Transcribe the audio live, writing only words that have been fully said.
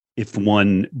if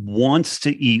one wants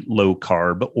to eat low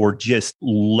carb or just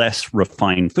less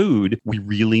refined food, we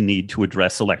really need to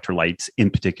address electrolytes,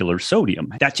 in particular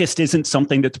sodium. That just isn't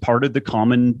something that's part of the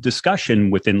common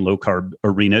discussion within low carb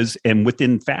arenas. And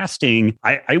within fasting,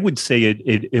 I would say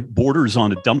it borders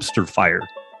on a dumpster fire.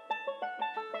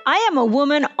 I am a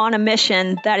woman on a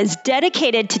mission that is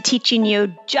dedicated to teaching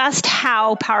you just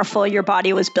how powerful your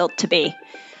body was built to be.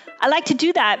 I like to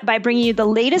do that by bringing you the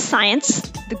latest science,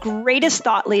 the greatest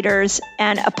thought leaders,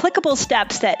 and applicable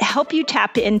steps that help you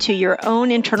tap into your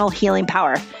own internal healing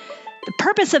power. The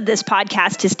purpose of this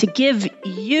podcast is to give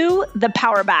you the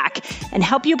power back and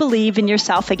help you believe in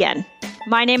yourself again.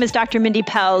 My name is Dr. Mindy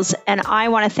Pelz, and I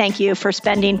want to thank you for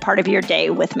spending part of your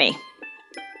day with me.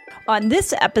 On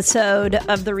this episode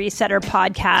of the Resetter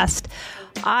podcast,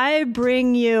 I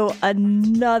bring you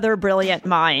another brilliant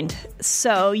mind.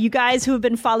 So you guys who have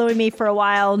been following me for a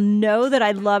while know that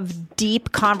I love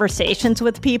deep conversations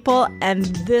with people, and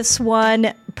this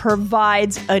one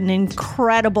provides an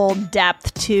incredible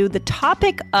depth to the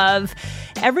topic of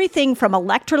everything from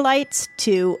electrolytes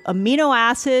to amino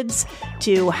acids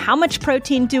to how much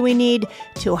protein do we need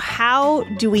to how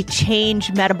do we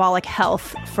change metabolic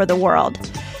health for the world.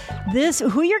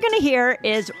 Who you're going to hear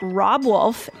is Robb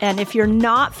Wolf. And if you're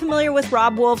not familiar with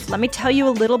Robb Wolf, let me tell you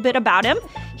a little bit about him.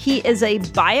 He is a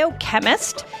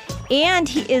biochemist, and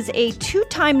he is a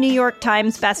 2-time New York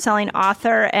Times bestselling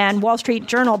author and Wall Street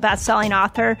Journal bestselling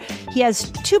author. He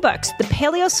has 2 books, The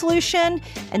Paleo Solution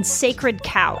and Sacred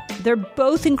Cow. They're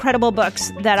both incredible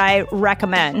books that I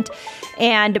recommend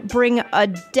and bring a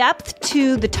depth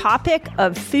to the topic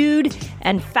of food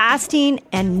and fasting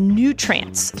and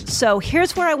nutrients. So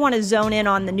here's where I want to zone in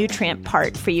on the nutrient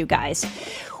part for you guys.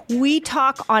 We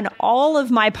talk on all of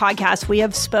my podcasts. We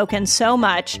have spoken so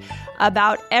much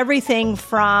about everything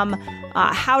from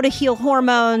how to heal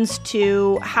hormones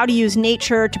to how to use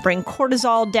nature to bring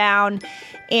cortisol down.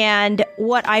 And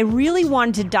what I really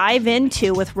wanted to dive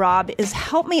into with Robb is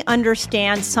help me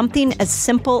understand something as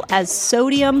simple as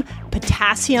sodium,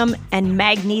 potassium, and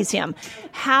magnesium.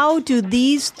 How do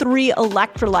these 3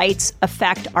 electrolytes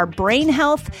affect our brain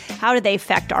health? How do they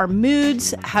affect our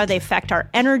moods? How do they affect our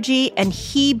energy? And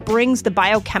he brings the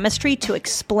biochemistry to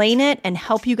explain it and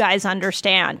help you guys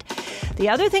understand. The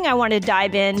other thing I want to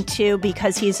dive into,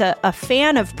 because he's a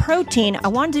fan of protein, I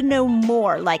wanted to know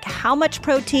more, like how much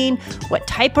protein, what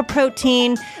type of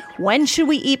protein, when should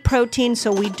we eat protein?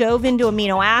 So we dove into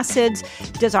amino acids.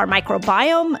 Does our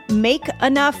microbiome make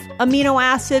enough amino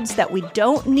acids that we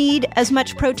don't need as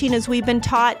much protein as we've been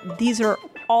taught? These are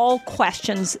all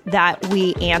questions that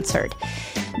we answered.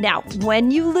 Now,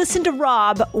 when you listen to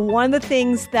Robb, one of the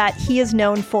things that he is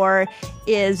known for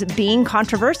is being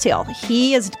controversial.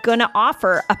 He is going to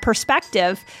offer a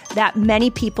perspective that many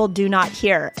people do not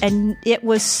hear. And it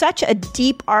was such a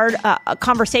deep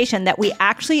conversation that we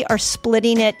actually are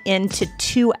splitting it into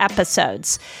 2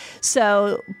 episodes.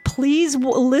 So please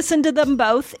listen to them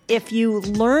both. If you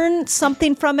learn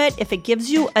something from it, if it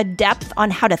gives you a depth on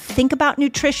how to think about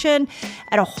nutrition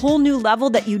at a whole new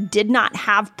level that you did not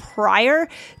have prior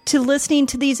to listening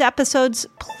to these episodes,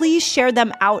 please share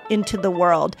them out into the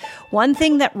world. One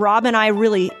thing that Robb and I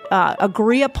really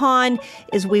agree upon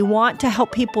is we want to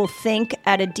help people think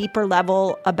at a deeper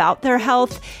level about their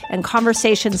health, and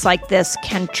conversations like this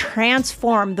can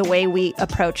transform the way we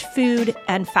approach food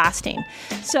and fasting.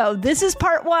 So this is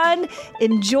part 1.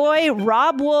 Enjoy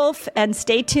Robb Wolf and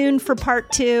stay tuned for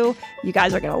part 2. You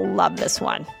guys are going to love this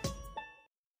one.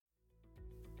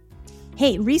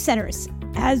 Hey, Resetters.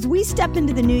 As we step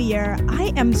into the new year,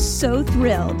 I am so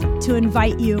thrilled to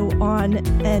invite you on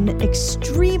an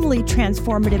extremely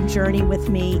transformative journey with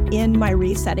me in my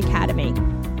Reset Academy.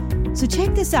 So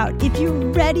check this out. If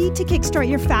you're ready to kickstart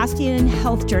your fasting and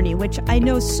health journey, which I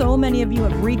know so many of you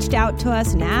have reached out to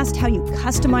us and asked how you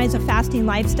customize a fasting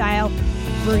lifestyle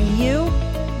for you,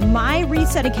 my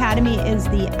Reset Academy is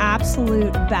the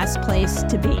absolute best place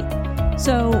to be.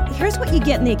 So here's what you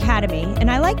get in the Academy, and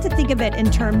I like to think of it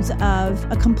in terms of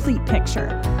a complete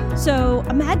picture. So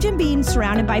imagine being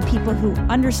surrounded by people who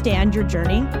understand your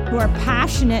journey, who are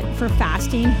passionate for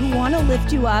fasting, who want to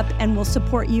lift you up and will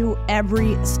support you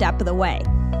every step of the way.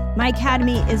 My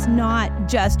Academy is not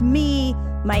just me,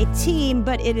 my team,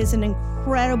 but it is an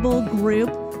incredible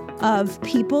group of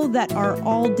people that are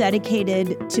all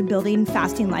dedicated to building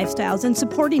fasting lifestyles and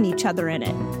supporting each other in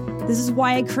it. This is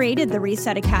why I created the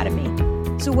Reset Academy.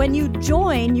 So when you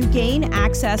join, you gain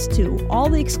access to all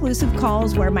the exclusive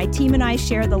calls where my team and I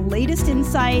share the latest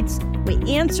insights, we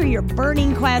answer your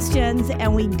burning questions,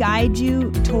 and we guide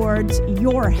you towards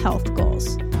your health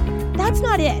goals. That's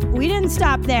not it. We didn't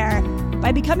stop there.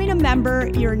 By becoming a member,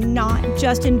 you're not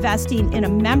just investing in a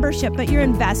membership, but you're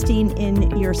investing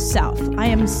in yourself. I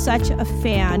am such a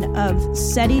fan of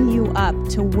setting you up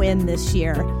to win this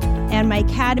year. And my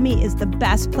academy is the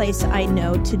best place I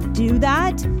know to do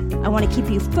that. I want to keep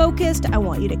you focused. I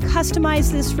want you to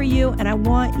customize this for you. And I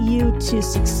want you to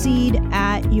succeed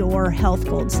at your health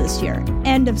goals this year.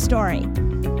 End of story.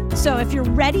 So if you're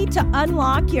ready to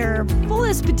unlock your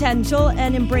fullest potential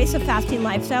and embrace a fasting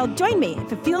lifestyle, join me.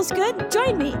 If it feels good,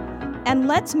 join me. And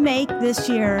let's make this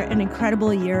year an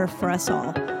incredible year for us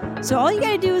all. So all you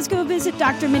got to do is go visit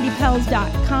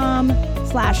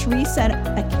drmindypelz.com/Reset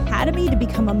Academy to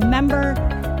become a member.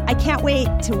 I can't wait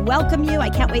to welcome you. I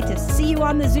can't wait to see you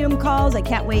on the Zoom calls. I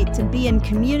can't wait to be in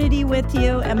community with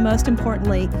you. And most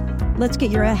importantly, let's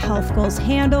get your health goals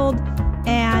handled.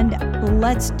 And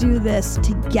let's do this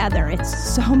together.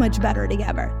 It's so much better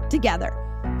together.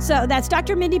 So that's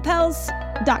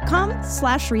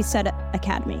drmindypelz.com/Reset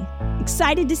Academy.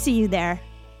 Excited to see you there.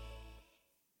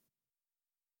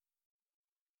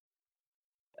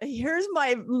 Here's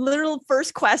my little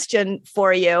first question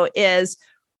for you is,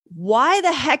 why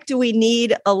the heck do we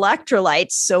need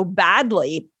electrolytes so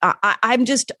badly?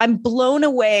 I'm blown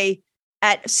away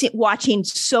at watching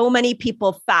so many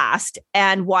people fast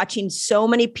and watching so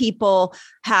many people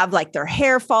have like their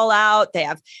hair fall out. They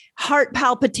have heart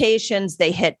palpitations.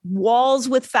 They hit walls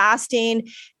with fasting.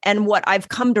 And what I've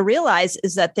come to realize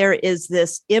is that there is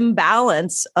this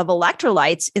imbalance of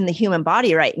electrolytes in the human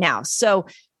body right now. So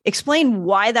explain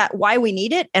why we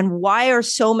need it and why are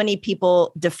so many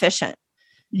people deficient?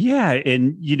 Yeah.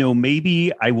 And,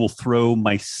 maybe I will throw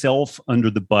myself under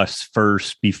the bus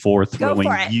first before throwing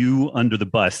you under the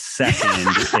bus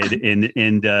second.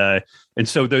 and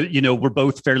so we're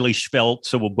both fairly svelte,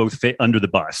 so we'll both fit under the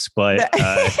bus. But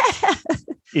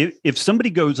if somebody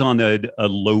goes on a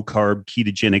low carb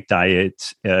ketogenic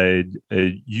diet,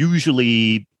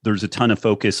 usually there's a ton of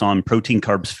focus on protein,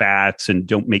 carbs, fats, and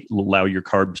don't allow your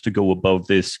carbs to go above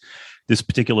this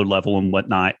particular level and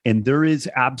whatnot. And there is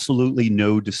absolutely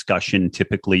no discussion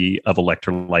typically of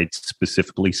electrolytes,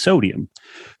 specifically sodium.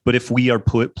 But if we are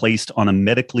placed on a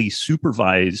medically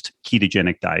supervised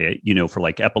ketogenic diet, for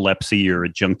like epilepsy or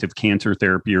adjunctive cancer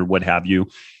therapy or what have you,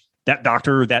 that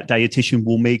doctor or that dietitian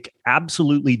will make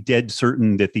absolutely dead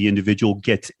certain that the individual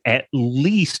gets at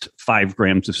least 5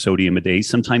 grams of sodium a day,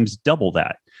 sometimes double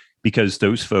that, because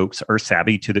those folks are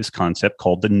savvy to this concept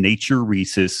called the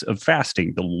natriuresis of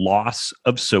fasting, the loss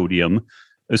of sodium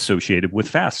associated with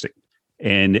fasting.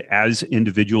 And as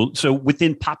individuals, so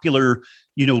within popular,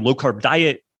 low carb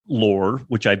diet lore,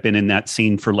 which I've been in that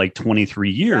scene for like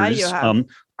 23 years,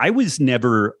 I was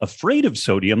never afraid of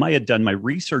sodium. I had done my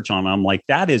research on it. I'm like,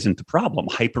 that isn't the problem.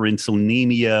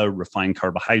 Hyperinsulinemia, refined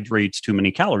carbohydrates, too many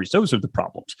calories, those are the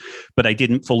problems. But I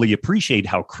didn't fully appreciate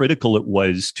how critical it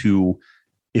was to,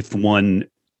 if one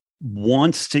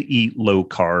wants to eat low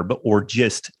carb or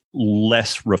just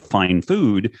less refined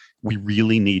food, we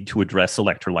really need to address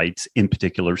electrolytes, in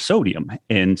particular sodium.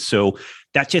 And so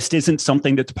that just isn't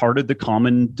something that's part of the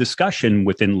common discussion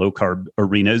within low carb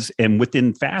arenas. And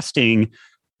within fasting,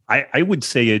 I would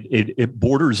say it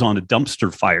borders on a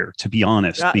dumpster fire, to be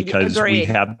honest, because we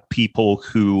have people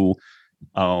who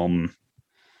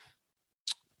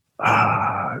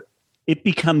it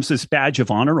becomes this badge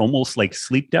of honor, almost like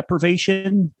sleep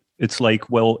deprivation. It's like,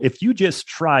 well, if you just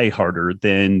try harder,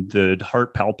 then the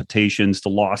heart palpitations, the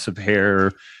loss of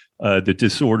hair, the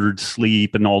disordered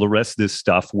sleep, and all the rest of this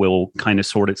stuff will kind of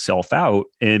sort itself out.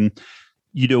 And,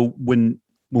 when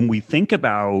we think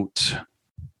about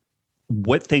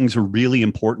what things are really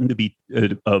important to be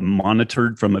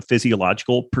monitored from a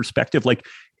physiological perspective, like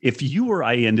if you or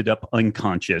I ended up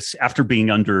unconscious after being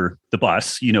under the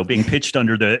bus, being pitched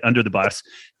under the bus,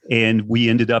 and we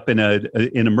ended up in an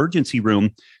emergency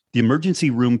room, the emergency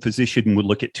room physician would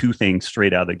look at 2 things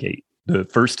straight out of the gate. The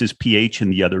first is pH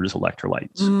and the other is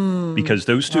electrolytes, because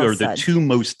those two are the 2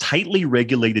 most tightly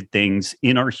regulated things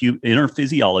in our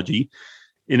physiology.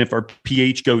 And if our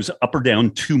pH goes up or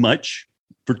down too much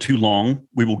for too long,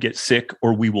 we will get sick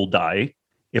or we will die.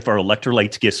 If our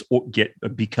electrolytes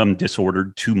become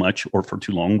disordered too much or for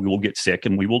too long, we will get sick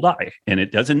and we will die. And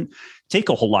it doesn't take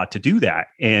a whole lot to do that.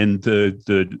 And the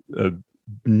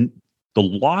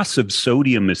loss of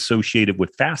sodium associated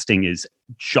with fasting is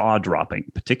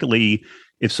jaw-dropping, particularly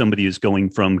if somebody is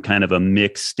going from kind of a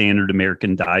mixed standard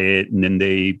American diet and then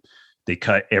they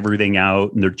cut everything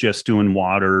out and they're just doing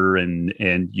water and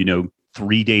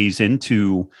 3 days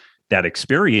into that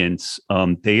experience,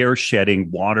 they are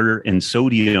shedding water and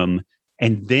sodium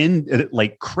and then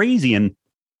like crazy. And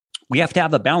we have to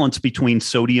have a balance between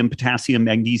sodium, potassium,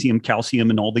 magnesium, calcium,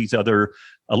 and all these other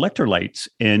electrolytes.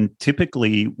 And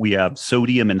typically we have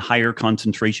sodium in higher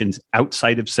concentrations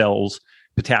outside of cells,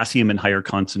 potassium in higher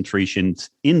concentrations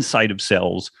inside of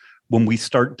cells. When we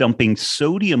start dumping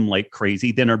sodium like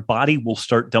crazy, then our body will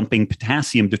start dumping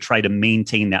potassium to try to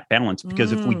maintain that balance.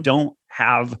 Because if we don't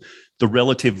have the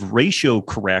relative ratio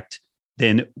correct,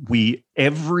 then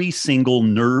every single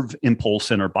nerve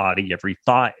impulse in our body, every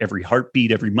thought, every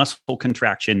heartbeat, every muscle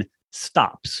contraction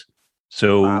stops.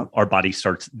 So our body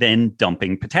starts then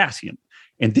dumping potassium.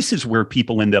 And this is where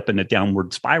people end up in a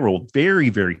downward spiral very,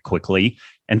 very quickly,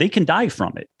 and they can die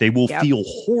from it. They will feel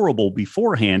horrible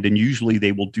beforehand, and usually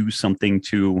they will do something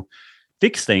to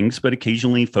fix things. But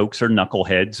occasionally folks are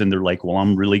knuckleheads and they're like, well,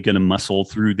 I'm really going to muscle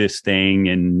through this thing.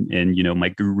 And my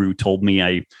guru told me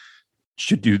I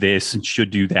should do this and should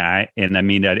do that. And I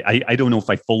mean, I don't know if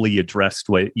I fully addressed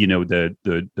what,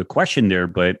 the question there,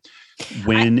 but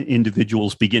when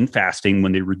individuals begin fasting,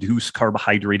 when they reduce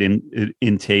carbohydrate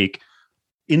intake,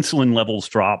 insulin levels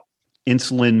drop.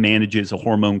 Insulin manages a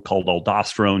hormone called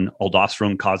aldosterone.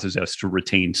 Aldosterone causes us to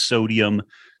retain sodium.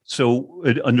 So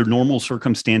under normal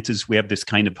circumstances, we have this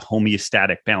kind of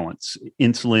homeostatic balance.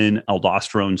 Insulin,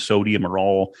 aldosterone, sodium are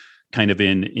all kind of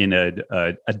in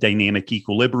a dynamic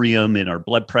equilibrium, and our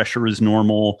blood pressure is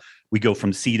normal. We go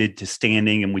from seated to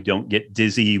standing and we don't get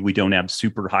dizzy. We don't have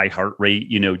super high heart rate,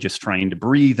 just trying to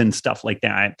breathe and stuff like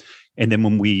that. And then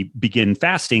when we begin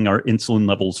fasting, our insulin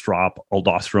levels drop,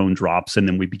 aldosterone drops, and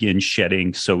then we begin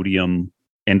shedding sodium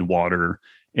and water,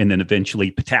 and then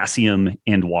eventually potassium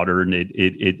and water. And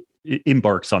it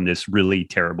embarks on this really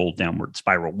terrible downward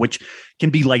spiral, which can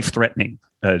be life-threatening.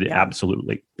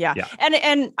 Absolutely. Yeah.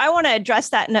 And I want to address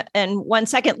that in 1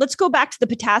 second. Let's go back to the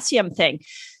potassium thing.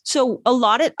 So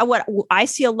what I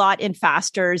see a lot in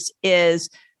fasters is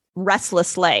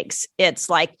restless legs. It's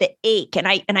like the ache. And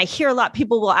I hear a lot,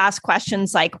 people will ask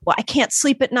questions like, well, I can't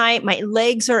sleep at night. My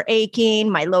legs are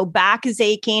aching. My low back is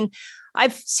aching.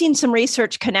 I've seen some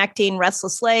research connecting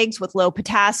restless legs with low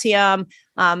potassium.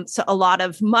 So a lot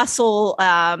of muscle,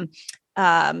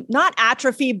 not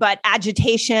atrophy, but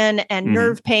agitation and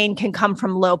nerve pain can come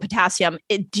from low potassium.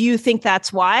 Do you think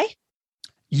that's why?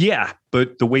 Yeah,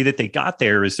 but the way that they got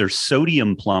there is their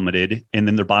sodium plummeted, and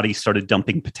then their body started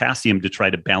dumping potassium to try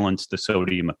to balance the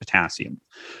sodium and potassium.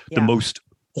 Yeah. The most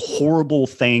horrible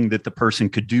thing that the person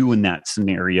could do in that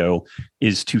scenario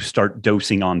is to start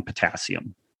dosing on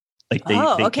potassium.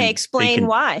 Like explain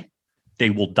why. They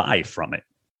will die from it.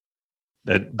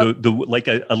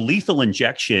 A lethal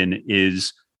injection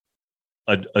is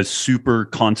a super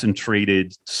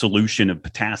concentrated solution of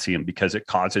potassium because it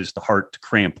causes the heart to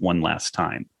cramp one last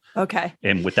time. Okay.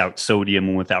 And without sodium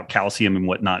and without calcium and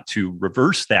whatnot to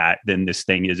reverse that, then this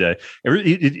thing is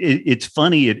it's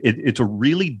funny. It's a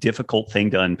really difficult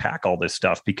thing to unpack all this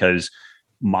stuff because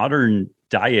modern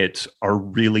diets are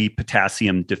really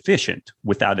potassium deficient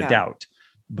without a doubt.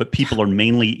 But people are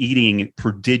mainly eating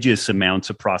prodigious amounts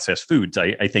of processed foods.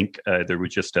 I think there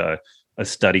was just a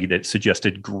study that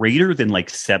suggested greater than like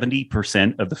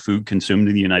 70% of the food consumed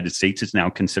in the United States is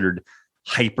now considered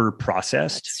hyper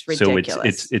processed. So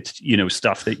it's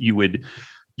stuff that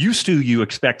you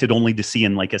expected only to see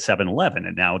in like a 7-Eleven,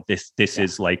 and now this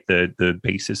is like the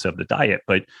basis of the diet.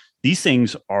 But these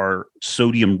things are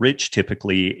sodium rich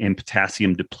typically and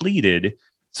potassium depleted,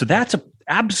 so that's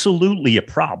absolutely a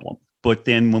problem. But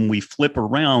then when we flip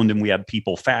around and we have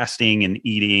people fasting and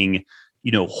eating,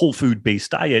 whole food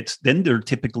based diets, then they're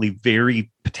typically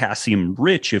very potassium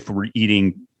rich if we're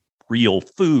eating real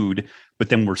food, but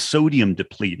then we're sodium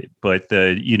depleted. But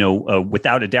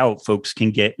without a doubt, folks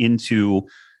can get into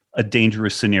a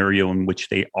dangerous scenario in which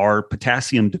they are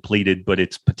potassium depleted, but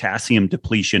it's potassium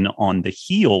depletion on the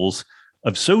heels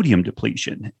of sodium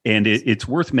depletion. And it's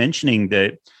worth mentioning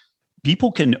that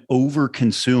people can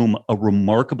overconsume a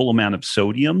remarkable amount of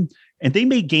sodium, and they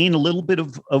may gain a little bit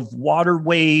of water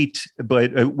weight,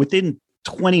 but within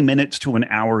 20 minutes to an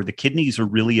hour, the kidneys are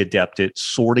really adept at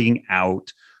sorting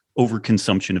out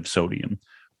overconsumption of sodium.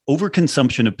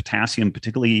 Overconsumption of potassium,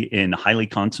 particularly in highly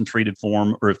concentrated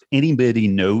form, or if anybody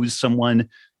knows someone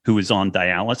who is on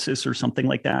dialysis or something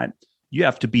like that, you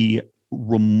have to be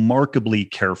remarkably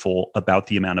careful about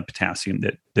the amount of potassium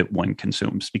that one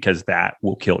consumes, because that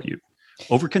will kill you.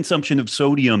 Overconsumption of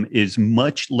sodium is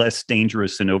much less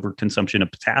dangerous than overconsumption of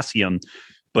potassium.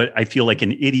 But I feel like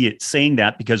an idiot saying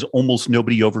that because almost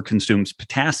nobody overconsumes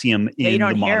potassium in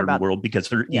the modern world because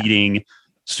they're eating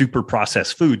super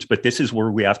processed foods. But this is where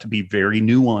we have to be very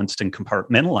nuanced and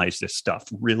compartmentalize this stuff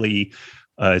really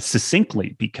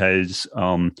succinctly, because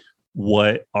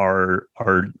what our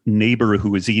neighbor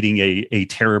who is eating a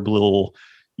terrible little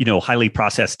highly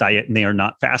processed diet and they are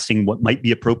not fasting, what might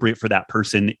be appropriate for that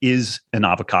person is an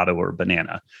avocado or a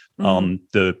banana.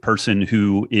 The person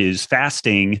who is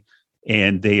fasting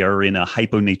and they are in a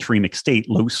hyponatremic state,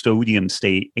 low sodium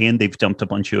state, and they've dumped a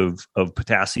bunch of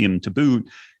potassium to boot,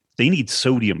 they need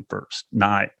sodium first,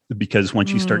 not because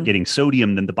once you start getting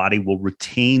sodium, then the body will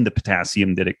retain the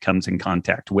potassium that it comes in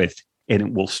contact with, and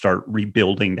it will start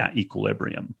rebuilding that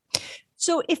equilibrium.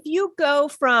 So if you go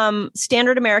from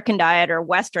standard American diet or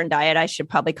Western diet, I should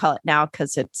probably call it now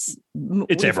because it's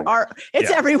everywhere.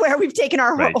 Everywhere. We've taken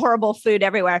our horrible food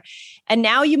everywhere. And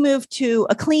now you move to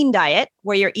a clean diet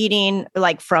where you're eating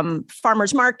like from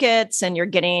farmers markets and you're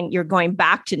going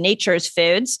back to nature's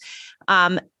foods.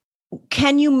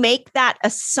 Can you make that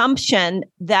assumption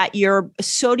that your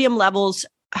sodium levels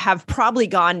have probably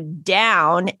gone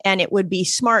down and it would be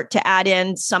smart to add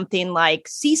in something like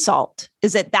sea salt?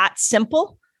 Is it that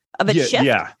simple of a shift?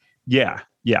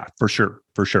 Yeah, for sure.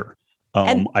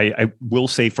 I will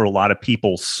say for a lot of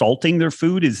people, salting their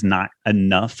food is not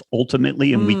enough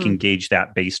ultimately. And we can gauge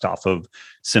that based off of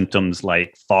symptoms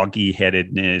like foggy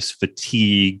headedness,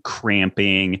 fatigue,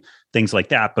 cramping, things like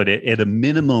that. But at a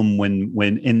minimum,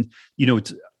 I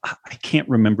can't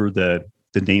remember the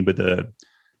name of the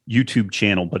YouTube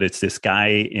channel, but it's this guy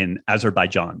in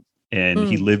Azerbaijan, and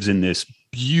he lives in this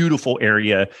beautiful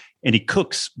area, and he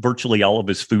cooks virtually all of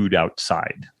his food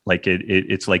outside. Like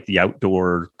it's like the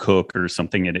outdoor cook or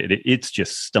something, and it's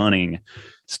just stunning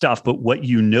stuff. But what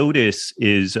you notice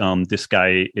is this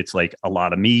guy, it's like a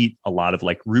lot of meat, a lot of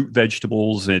like root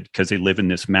vegetables, because they live in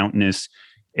this mountainous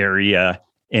area,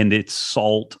 and it's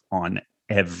salt on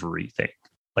everything.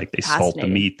 Like they salt the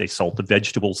meat, they salt the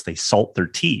vegetables, they salt their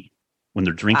tea. When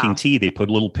they're drinking tea, they put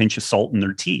a little pinch of salt in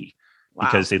their tea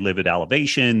because they live at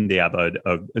elevation. They have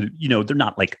they're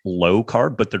not like low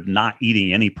carb, but they're not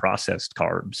eating any processed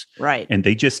carbs. Right. And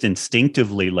they just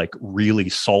instinctively like really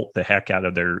salt the heck out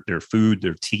of their food,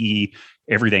 their tea,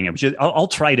 everything. I'll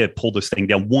try to pull this thing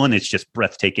down. One, it's just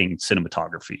breathtaking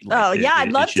cinematography.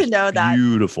 I'd love to know that.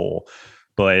 Beautiful.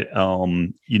 But,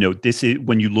 this is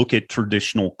when you look at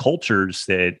traditional cultures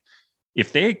that,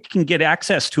 if they can get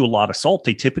access to a lot of salt,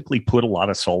 they typically put a lot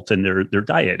of salt in their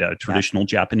diet. Traditional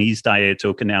Japanese diets,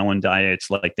 Okinawan diets,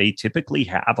 like they typically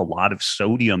have a lot of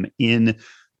sodium in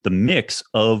the mix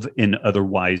of an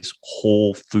otherwise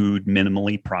whole food,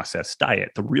 minimally processed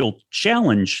diet. The real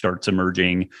challenge starts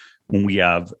emerging when we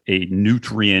have a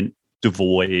nutrient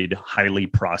devoid, highly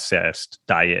processed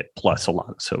diet plus a lot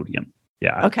of sodium.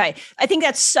 Yeah. Okay. I think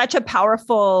that's such a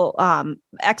powerful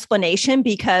explanation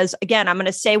because, again, I'm going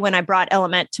to say when I brought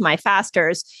Element to my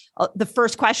fasters, the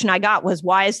first question I got was,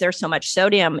 why is there so much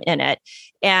sodium in it?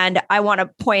 And I want to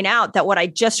point out that what I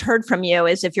just heard from you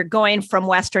is if you're going from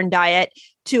Western diet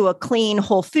to a clean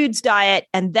whole foods diet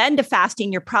and then to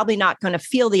fasting, you're probably not going to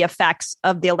feel the effects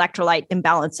of the electrolyte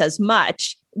imbalance as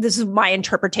much. This is my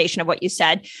interpretation of what you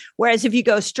said. Whereas if you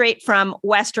go straight from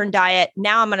Western diet,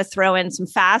 now I'm going to throw in some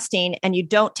fasting and you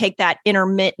don't take that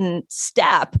intermittent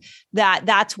step,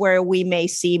 that's where we may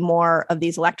see more of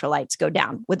these electrolytes go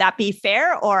down. Would that be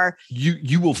fair? Or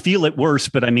you will feel it worse,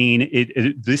 but I mean,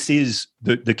 this is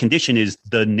the condition is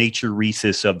the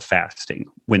naturesis of fasting.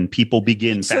 When people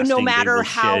begin fasting, so no matter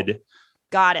how,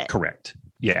 got it. Correct.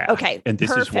 Yeah. Okay. And this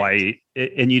perfect. is why,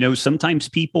 and sometimes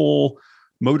people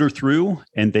motor through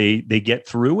and they get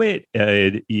through it,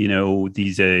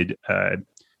 these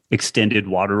extended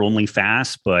water only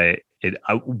fasts, but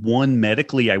one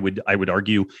medically, I would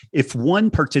argue if one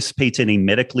participates in a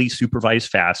medically supervised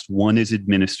fast, one is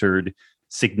administered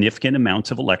significant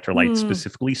amounts of electrolytes,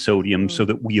 specifically sodium, so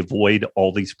that we avoid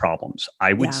all these problems.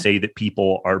 I would say that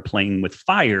people are playing with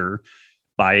fire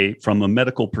from a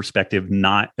medical perspective,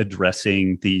 not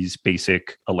addressing these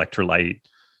basic electrolyte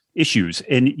issues.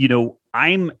 And,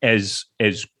 I'm as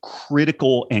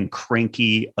critical and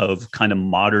cranky of kind of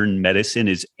modern medicine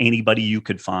as anybody you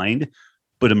could find,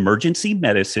 but emergency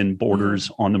medicine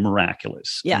borders on the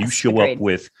miraculous. Yes, you show up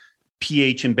with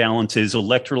pH imbalances,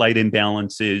 electrolyte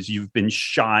imbalances, you've been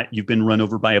shot, you've been run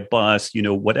over by a bus,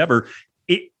 whatever.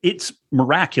 It's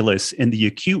miraculous in the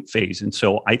acute phase. And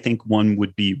so I think one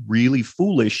would be really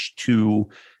foolish to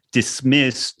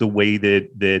dismiss the way that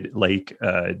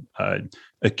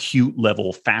acute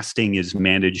level fasting is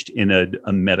managed in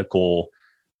a medical,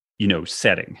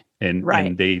 setting.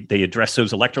 And they address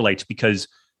those electrolytes because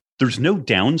there's no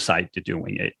downside to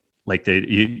doing it. Like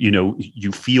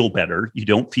you feel better. You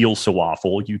don't feel so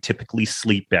awful. You typically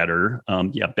sleep better.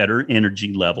 Better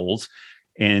energy levels.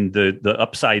 And the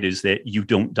upside is that you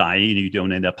don't die and you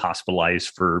don't end up hospitalized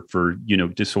for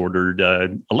disordered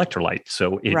electrolytes.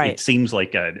 So it seems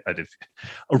like a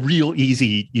real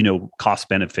easy, cost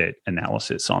benefit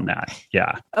analysis on that.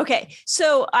 Yeah. Okay.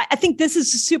 So I think this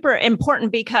is super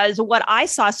important because what I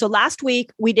saw, so last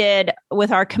week we did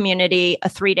with our community a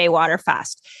 3-day water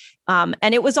fast. And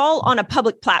it was all on a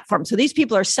public platform. So these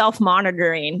people are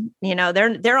self-monitoring,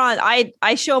 they're on,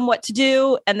 I show them what to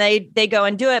do and they go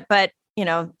and do it. But,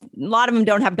 a lot of them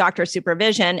don't have doctor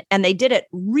supervision and they did it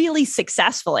really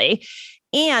successfully.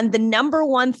 And the number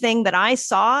one thing that I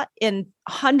saw in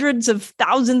hundreds of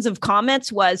thousands of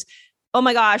comments was, oh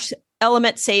my gosh,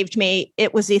 Element saved me.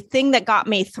 It was the thing that got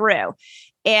me through.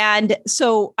 And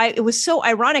so it was so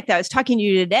ironic that I was talking to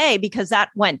you today because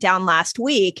that went down last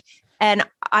week. And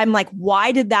I'm like,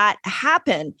 why did that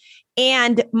happen?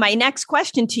 And my next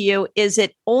question to you, is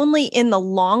it only in the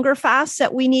longer fasts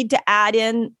that we need to add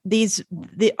in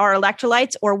our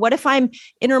electrolytes? Or what if I'm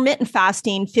intermittent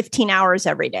fasting 15 hours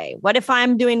every day? What if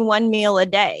I'm doing 1 meal a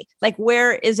day? Like,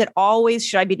 where is it always?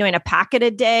 Should I be doing a packet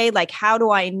a day? Like, how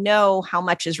do I know how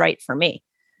much is right for me?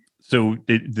 So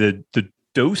the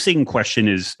dosing question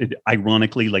is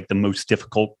ironically like the most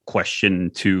difficult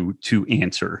question to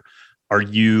answer. Are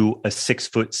you a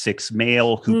 6'6"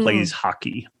 male who plays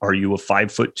hockey? Are you a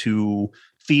 5'2"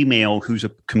 female who's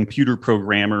a computer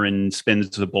programmer and spends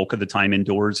the bulk of the time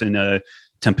indoors in a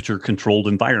temperature controlled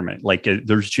environment? Like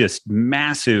there's just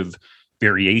massive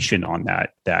variation on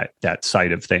that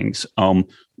side of things.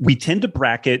 We tend to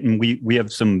bracket, and we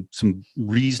have some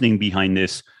reasoning behind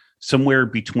this, somewhere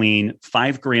between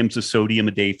 5 grams of sodium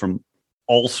a day from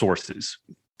all sources,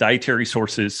 dietary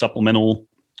sources, supplemental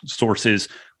sources,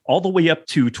 all the way up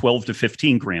to 12 to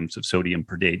 15 grams of sodium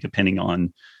per day, depending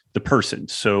on the person.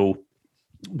 So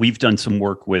we've done some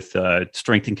work with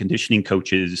strength and conditioning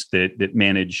coaches that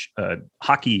manage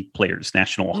hockey players,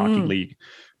 National Hockey League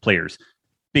players,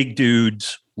 big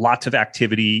dudes, lots of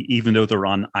activity, even though they're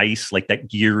on ice, like that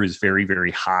gear is very,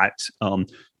 very hot.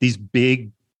 These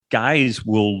big guys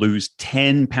will lose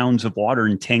 10 pounds of water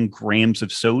and 10 grams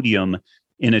of sodium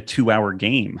in a 2-hour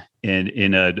game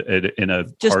in a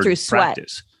just hard through sweat.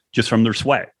 practice. Just from their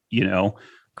sweat,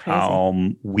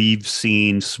 Crazy. We've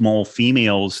seen small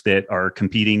females that are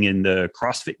competing in the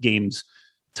CrossFit Games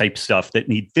type stuff that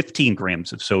need 15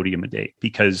 grams of sodium a day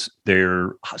because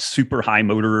they're super high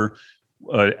motor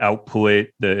output.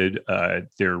 Their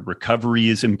recovery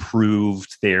is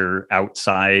improved. They're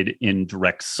outside in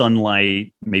direct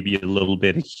sunlight, maybe a little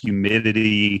bit of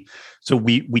humidity. So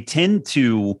we tend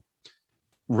to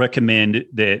recommend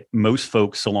that most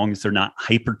folks, so long as they're not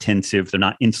hypertensive, they're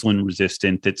not insulin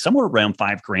resistant, that somewhere around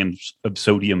 5 grams of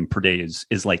sodium per day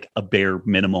is like a bare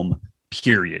minimum,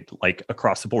 period, like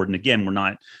across the board. And again, we're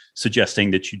not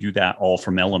suggesting that you do that all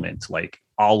from elements like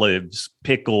olives,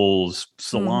 pickles,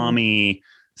 salami,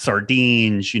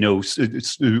 sardines,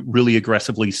 it's really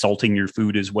aggressively salting your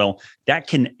food as well. That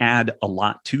can add a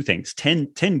lot to things. 10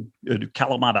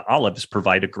 Kalamata olives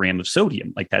provide 1 gram of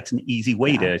sodium. Like that's an easy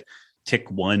way to tick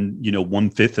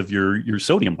 1/5 of your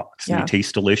sodium box. And they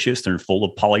taste delicious. They're full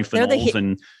of polyphenols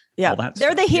and all that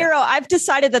They're stuff. the hero. I've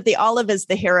decided that the olive is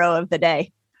the hero of the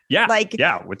day. Yeah.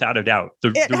 Without a doubt.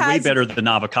 They're way better than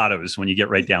avocados when you get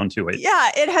right down to it.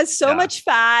 Yeah. It has so much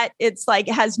fat. It's like,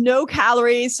 it has no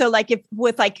calories. So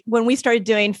when we started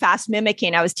doing fast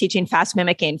mimicking, I was teaching fast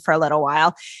mimicking for a little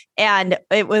while. And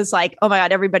it was like, oh my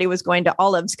God, everybody was going to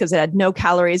olives because it had no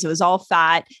calories. It was all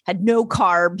fat, had no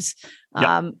carbs.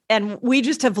 And we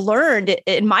just have learned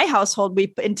in my household,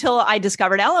 until I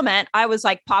discovered Element, I was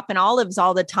like popping olives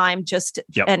all the time,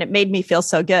 and it made me feel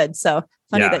so good. So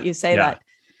funny that you say that.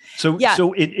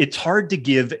 So it's hard to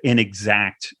give an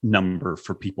exact number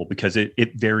for people because it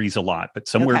varies a lot, but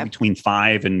somewhere between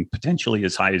 5 and potentially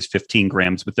as high as 15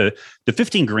 grams. But the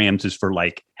 15 grams is for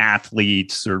like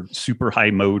athletes or super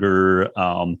high motor,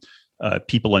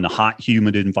 people in a hot,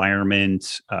 humid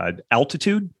environment,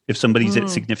 altitude. If somebody's at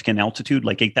significant altitude,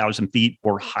 like 8,000 feet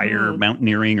or higher,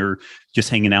 mountaineering or just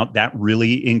hanging out, that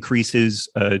really increases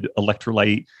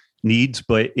electrolyte needs.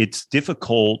 But it's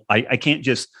difficult. I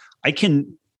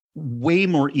can way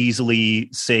more easily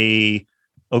say,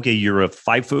 okay, you're a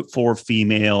 5'4"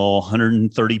 female,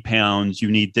 130 pounds. You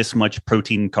need this much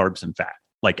protein, carbs, and fat.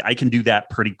 Like I can do that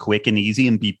pretty quick and easy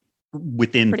and be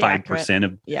within 5%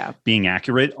 of being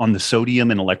accurate. On the sodium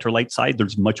and electrolyte side,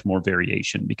 there's much more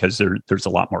variation because there's a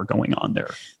lot more going on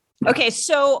there. Okay,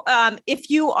 so if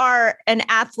you are an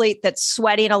athlete that's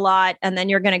sweating a lot and then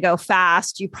you're going to go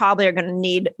fast, you probably are going to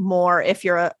need more. If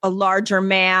you're a larger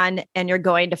man and you're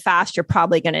going to fast, you're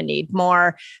probably going to need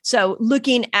more. So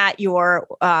looking at your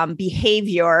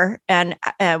behavior and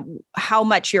how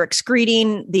much you're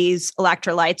excreting these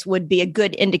electrolytes would be a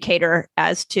good indicator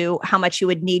as to how much you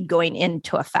would need going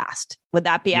into a fast. Would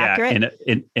that be accurate?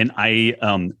 And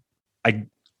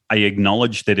I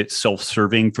acknowledge that it's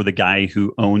self-serving for the guy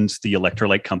who owns the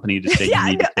electrolyte company to say you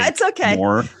need to take it's okay.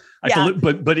 more.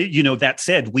 But that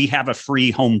said, we have a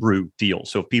free homebrew deal.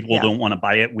 So if people don't want to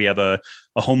buy it, we have a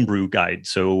homebrew guide.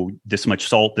 So this much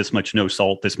salt, this much no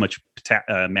salt, this much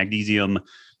magnesium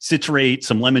citrate,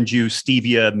 some lemon juice,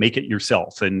 stevia, make it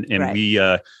yourself. And right. We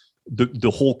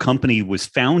the whole company was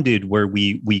founded where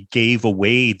we gave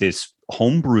away this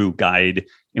homebrew guide.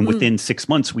 And within 6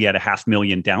 months, we had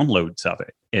 500,000 downloads of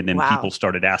it. And then people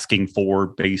started asking for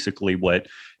basically what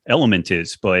Element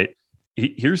is. But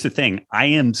here's the thing. I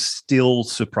am still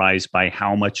surprised by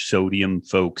how much sodium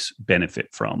folks benefit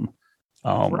from.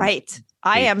 Right.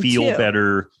 I am feel too.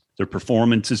 better. Their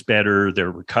performance is better.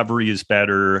 Their recovery is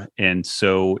better. And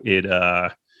so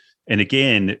and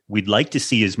again, we'd like to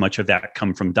see as much of that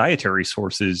come from dietary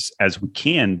sources as we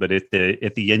can. But at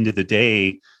the end of the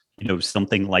day,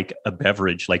 something like a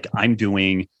beverage, like I'm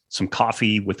doing some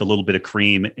coffee with a little bit of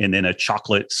cream and then a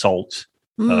chocolate salt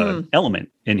element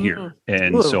in here.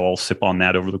 And so I'll sip on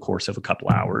that over the course of a couple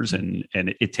hours and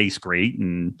it tastes great.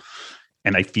 And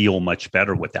I feel much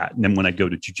better with that. And then when I go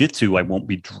to jujitsu, I won't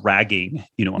be dragging,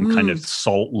 I'm kind of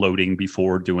salt loading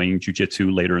before doing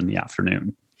jujitsu later in the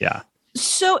afternoon. Yeah.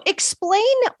 So explain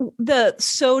the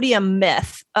sodium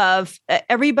myth of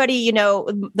everybody,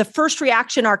 the first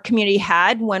reaction our community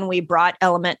had when we brought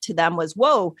Element to them was,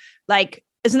 whoa, like,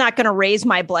 isn't that going to raise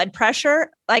my blood pressure?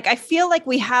 Like, I feel like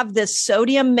we have this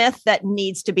sodium myth that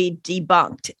needs to be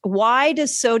debunked. Why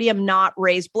does sodium not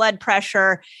raise blood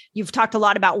pressure? You've talked a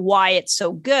lot about why it's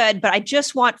so good, but I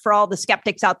just want for all the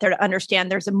skeptics out there to understand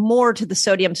there's more to the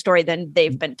sodium story than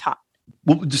they've been taught.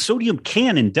 Well, the sodium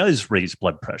can and does raise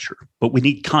blood pressure, but we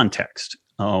need context.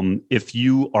 If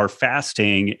you are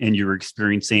fasting and you're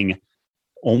experiencing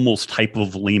almost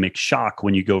hypovolemic shock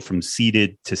when you go from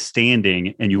seated to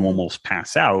standing and you almost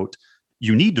pass out,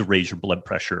 you need to raise your blood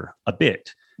pressure a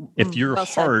bit. If your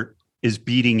heart is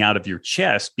beating out of your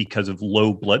chest because of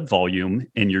low blood volume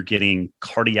and you're getting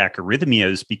cardiac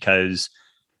arrhythmias because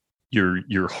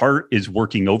your heart is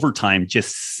working overtime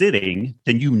just sitting,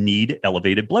 then you need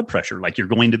elevated blood pressure. Like, you're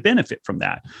going to benefit from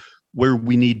that. Where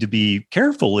we need to be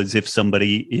careful is if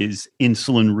somebody is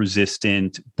insulin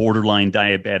resistant, borderline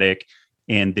diabetic,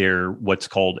 and they're what's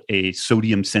called a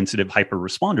sodium sensitive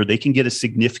hyperresponder, they can get a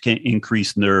significant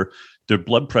increase in their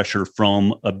blood pressure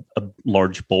from a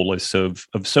large bolus of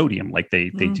sodium, like they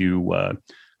do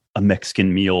a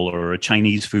Mexican meal or a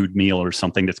Chinese food meal or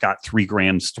something that's got 3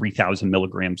 grams, 3,000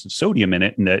 milligrams of sodium in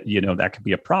it. And that could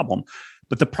be a problem.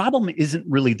 But the problem isn't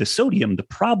really the sodium. The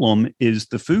problem is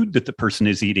the food that the person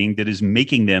is eating that is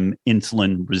making them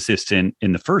insulin resistant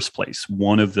in the first place.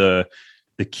 One of the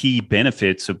key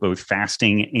benefits of both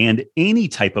fasting and any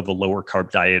type of a lower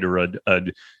carb diet or a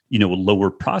lower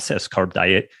processed carb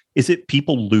diet is that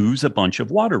people lose a bunch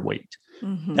of water weight.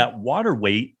 Mm-hmm. That water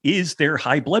weight is their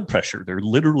high blood pressure. They're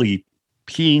literally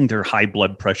peeing their high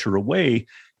blood pressure away.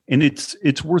 And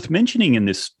it's worth mentioning in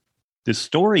this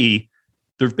story,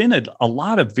 there have been a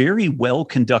lot of very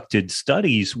well-conducted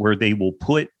studies where they will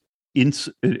put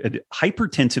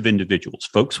hypertensive individuals,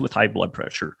 folks with high blood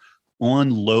pressure,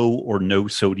 on low or no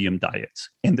sodium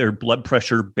diets, and their blood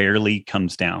pressure barely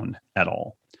comes down at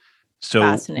all.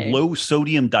 So low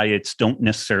sodium diets don't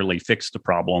necessarily fix the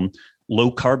problem.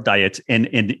 Low carb diets and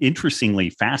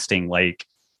interestingly, fasting, like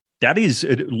that is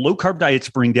low carb diets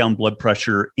bring down blood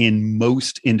pressure in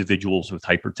most individuals with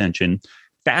hypertension.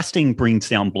 Fasting brings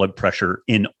down blood pressure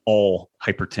in all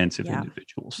hypertensive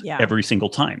individuals every single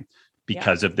time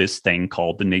because of this thing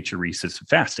called the natriuresis of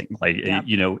fasting. Like,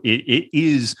 it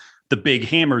is the big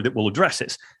hammer that will address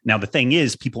this. Now, the thing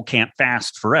is, people can't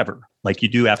fast forever. Like, you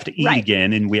do have to eat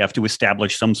again, and we have to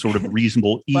establish some sort of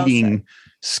reasonable eating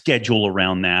schedule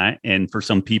around that. And for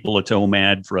some people, it's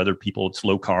OMAD. For other people, it's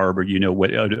low carb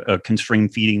or, a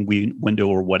constrained feeding window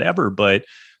or whatever. But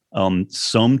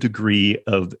some degree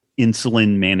of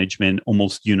insulin management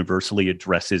almost universally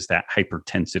addresses that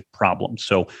hypertensive problem.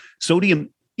 So sodium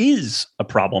is a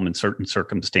problem in certain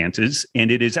circumstances,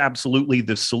 and it is absolutely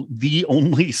the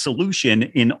only solution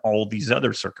in all these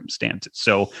other circumstances.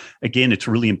 So again, it's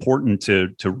really important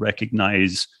to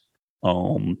recognize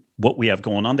what we have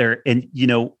going on there. And,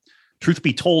 truth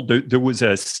be told, there was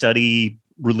a study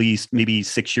released maybe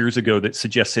 6 years ago that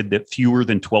suggested that fewer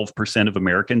than 12% of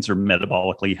Americans are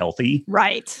metabolically healthy.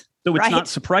 Right. So it's not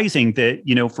surprising that,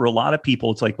 for a lot of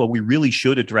people, it's like, well, we really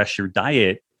should address your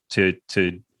diet to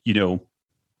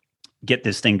get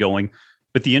this thing going.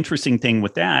 But the interesting thing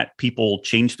with that, people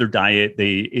change their diet,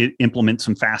 they implement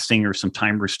some fasting or some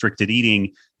time restricted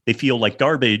eating, they feel like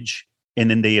garbage, and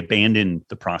then they abandon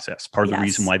the process. Part of the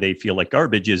reason why they feel like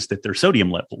garbage is that their sodium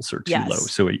levels are too low.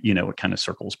 So, it kind of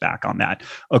circles back on that.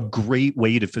 A great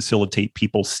way to facilitate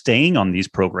people staying on these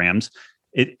programs.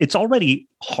 It's already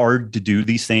hard to do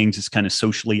these things. It's kind of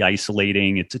socially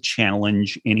isolating. It's a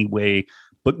challenge anyway,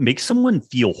 but make someone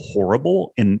feel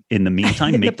horrible in the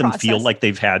meantime, make them feel like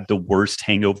they've had the worst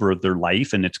hangover of their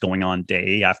life and it's going on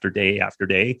day after day after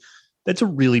day. That's a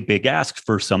really big ask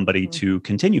for somebody to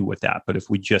continue with that. But if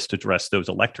we just address those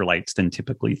electrolytes, then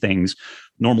typically things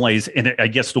normalize. And I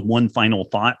guess the one final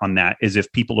thought on that is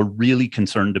if people are really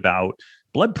concerned about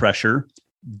blood pressure,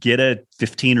 get a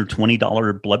 $15 or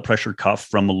 $20 blood pressure cuff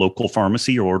from a local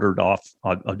pharmacy or ordered off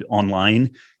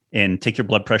online, and take your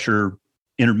blood pressure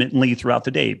intermittently throughout the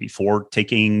day, before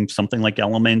taking something like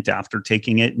Element, after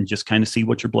taking it, and just kind of see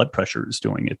what your blood pressure is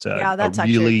doing. It's a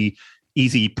really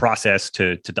easy process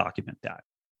to document that.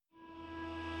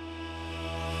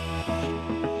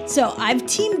 So I've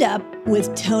teamed up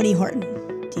with Tony Horton.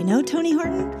 Do you know Tony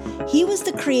Horton? He was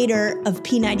the creator of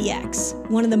P90X,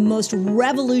 one of the most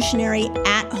revolutionary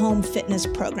at-home fitness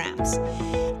programs.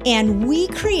 And we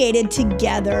created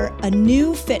together a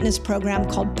new fitness program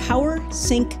called Power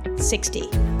Sync 60.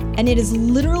 And it is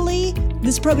literally,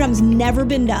 this program's never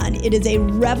been done. It is a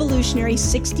revolutionary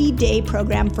 60-day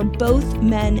program for both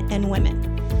men and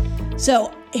women.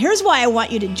 So here's why I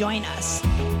want you to join us,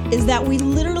 is that we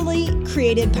literally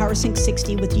created Power Sync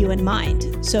 60 with you in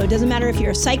mind. So it doesn't matter if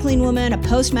you're a cycling woman, a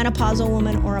postmenopausal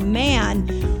woman, or a man.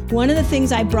 One of the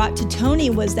things I brought to Tony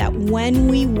was that when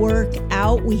we work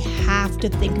out, we have to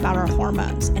think about our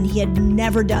hormones. And he had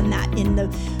never done that in the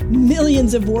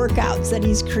millions of workouts that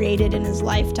he's created in his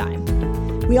lifetime.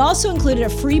 We also included a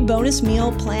free bonus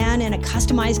meal plan and a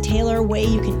customized tailor way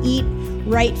you can eat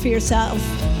right for yourself.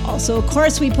 Also, of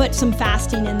course, we put some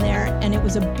fasting in there, and it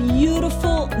was a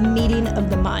beautiful meeting of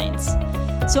the minds.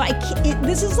 So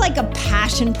this is like a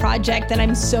passion project that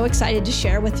I'm so excited to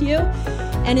share with you.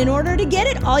 And in order to get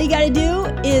it, all you got to do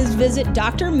is visit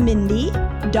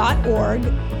drmindy.org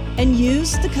and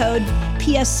use the code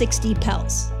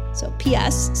PS60PELS. So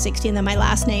PS60 and then my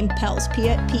last name, PELS,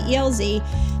 P-E-L-Z,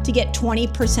 to get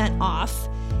 20% off.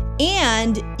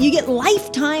 And you get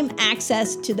lifetime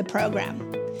access to the program.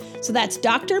 So that's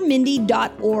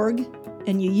drmindy.org,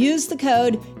 and you use the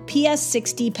code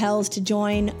PS60PELS to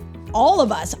join all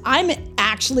of us. I'm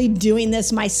actually doing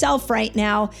this myself right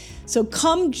now. So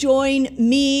come join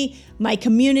me, my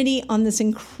community, on this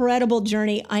incredible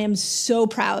journey. I am so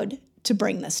proud to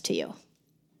bring this to you.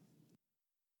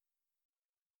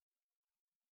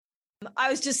 I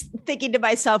was just thinking to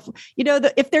myself,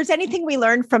 if there's anything we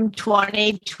learned from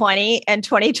 2020 and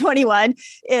 2021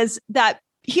 is that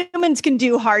humans can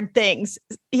do hard things.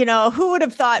 Who would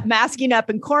have thought masking up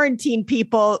and quarantine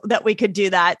people that we could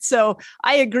do that? So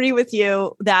I agree with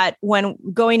you that when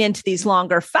going into these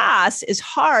longer fasts is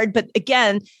hard. But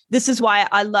again, this is why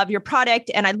I love your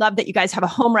product. And I love that you guys have a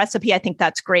home recipe. I think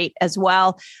that's great as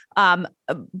well.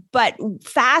 But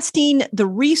fasting, the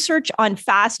research on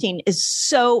fasting is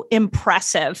so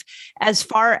impressive as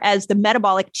far as the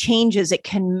metabolic changes it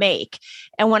can make.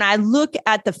 And when I look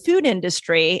at the food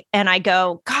industry and I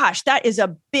go, gosh, that is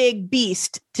a big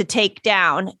beast to take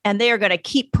down, and they are going to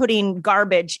keep putting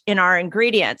garbage in our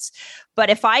ingredients. But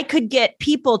if I could get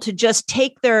people to just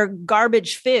take their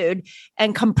garbage food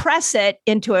and compress it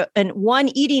into one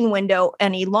eating window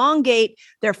and elongate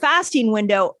their fasting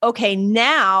window, okay,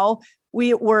 now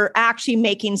we're actually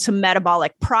making some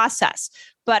metabolic process.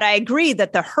 But I agree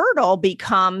that the hurdle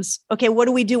becomes, okay, what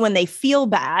do we do when they feel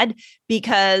bad?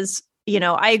 Because,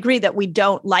 I agree that we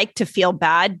don't like to feel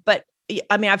bad, but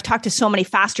I've talked to so many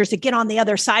fasters that get on the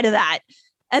other side of that,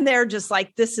 and they're just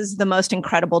like, this is the most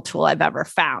incredible tool I've ever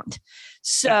found.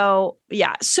 So,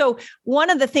 yeah. So one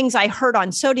of the things I heard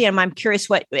on sodium, I'm curious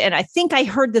and I think I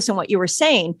heard this in what you were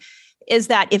saying, is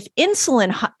that if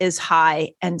insulin is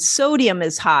high and sodium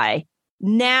is high,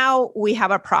 now we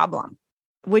have a problem.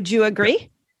 Would you agree?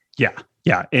 Yeah.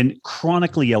 Yeah. And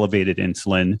chronically elevated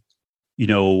insulin,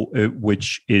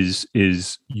 which is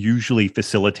usually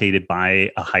facilitated by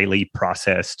a highly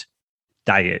processed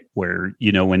diet where,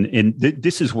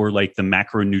 this is where like the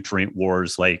macronutrient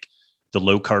wars, like the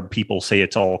low carb people say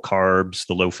it's all carbs,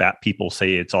 the low fat people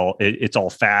say it's all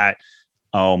fat.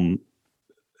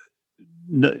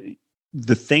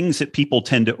 the things that people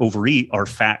tend to overeat are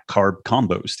fat carb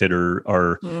combos that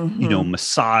are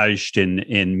massaged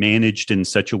and managed in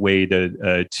such a way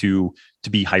to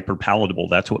be hyper palatable.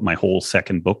 That's what my whole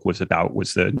second book was about,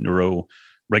 was the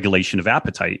neuroregulation of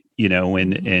appetite,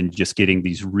 and just getting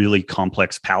these really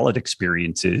complex palate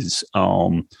experiences.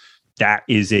 That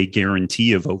is a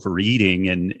guarantee of overeating.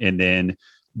 And then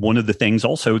one of the things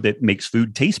also that makes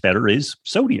food taste better is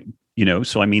sodium.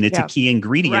 So I mean, it's a key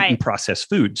ingredient in processed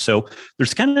food. So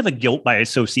there's kind of a guilt by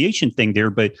association thing there,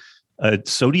 but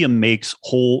sodium makes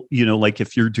whole, like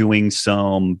if you're doing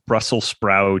some Brussels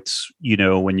sprouts,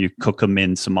 when you cook them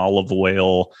in some olive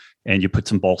oil and you put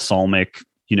some balsamic,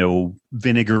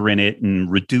 vinegar in it and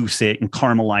reduce it and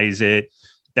caramelize it,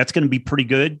 that's going to be pretty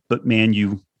good. But man,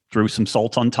 you throw some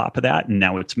salt on top of that and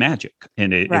now it's magic.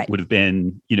 And it would have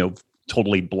been,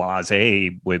 totally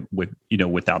blasé with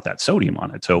without that sodium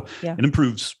on it. So it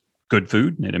improves good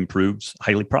food and it improves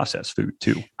highly processed food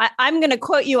too. I'm going to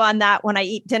quote you on that when I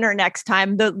eat dinner next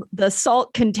time. The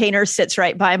salt container sits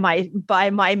right by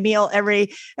my meal every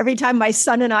time my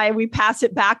son and we pass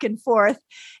it back and forth.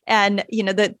 And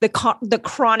the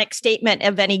chronic statement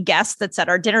of any guest that's at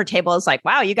our dinner table is like,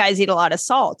 "Wow, you guys eat a lot of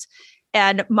salt."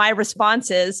 And my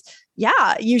response is,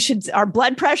 yeah, you should. Our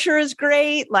blood pressure is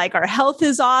great. Like our health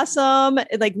is awesome.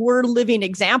 Like we're living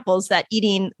examples that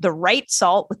eating the right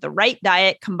salt with the right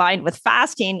diet combined with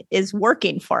fasting is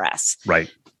working for us.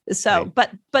 Right. So,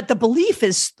 but the belief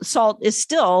is salt is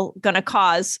still going to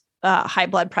cause high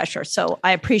blood pressure. So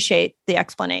I appreciate the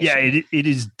explanation. Yeah, it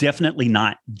is definitely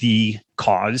not the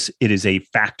cause. It is a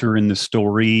factor in the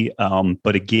story.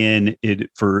 But again,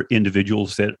 for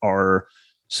individuals that are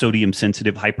sodium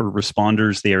sensitive hyper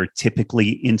responders, they are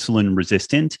typically insulin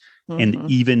resistant, and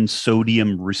even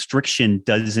sodium restriction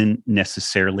doesn't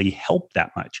necessarily help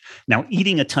that much. Now,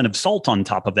 eating a ton of salt on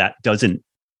top of that doesn't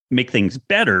make things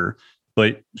better,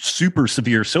 but super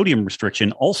severe sodium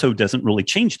restriction also doesn't really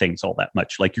change things all that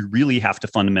much. Like you really have to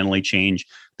fundamentally change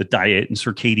the diet and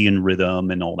circadian rhythm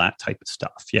and all that type of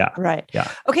stuff. Yeah. Right. Yeah.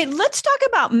 Okay. Let's talk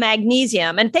about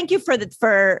magnesium. And thank you for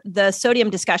the sodium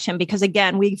discussion, because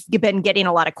again, we've been getting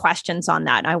a lot of questions on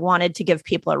that. And I wanted to give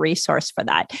people a resource for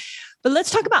that. But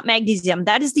let's talk about magnesium.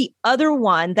 That is the other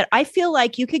one that I feel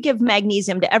like you could give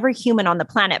magnesium to every human on the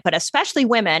planet, but especially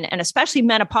women and especially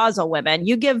menopausal women.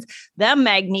 You give them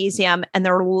magnesium and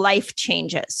their life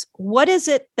changes. What is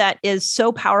it that is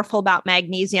so powerful about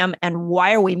magnesium, and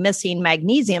why are we missing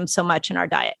magnesium so much in our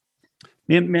diet?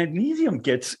 And magnesium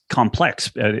gets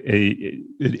complex. Again,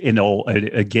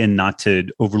 not to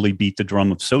overly beat the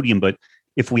drum of sodium, but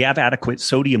if we have adequate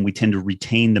sodium, we tend to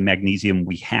retain the magnesium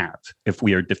we have. If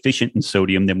we are deficient in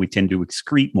sodium, then we tend to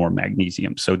excrete more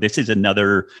magnesium. So this is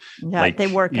another they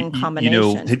work in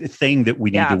combination. Thing that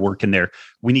we need to work in there.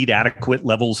 We need adequate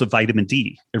levels of vitamin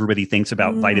D. Everybody thinks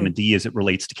about vitamin D as it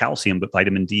relates to calcium, but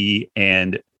vitamin D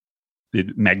and the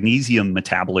magnesium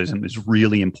metabolism is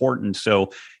really important.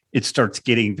 So it starts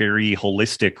getting very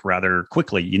holistic rather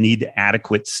quickly. You need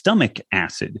adequate stomach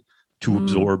acid to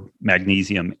absorb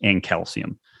magnesium and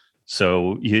calcium.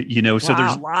 So, so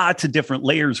there's lots of different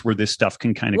layers where this stuff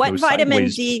can kind of go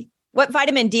sideways. What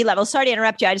vitamin D levels? Sorry to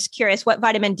interrupt you. I'm just curious, what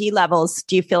vitamin D levels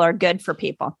do you feel are good for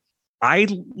people? I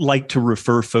like to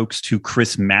refer folks to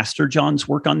Chris Masterjohn's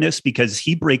work on this, because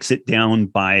he breaks it down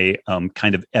by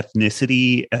kind of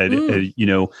ethnicity.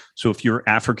 So if you're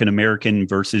African American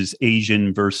versus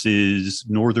Asian versus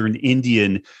Northern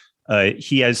Indian,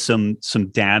 he has some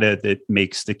data that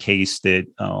makes the case that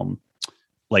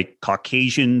like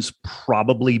Caucasians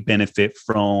probably benefit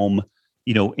from,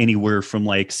 anywhere from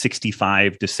like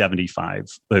 65 to 75,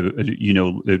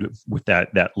 with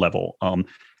that level.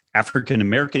 African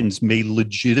Americans may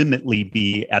legitimately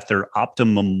be at their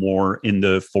optimum more in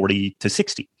the 40 to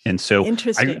 60. And so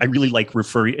I really like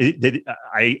referring that.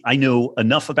 I know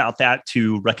enough about that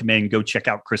to recommend go check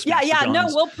out Chris.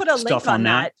 We'll put a link on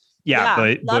that.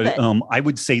 But I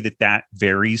would say that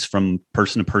varies from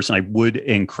person to person. I would,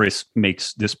 and Chris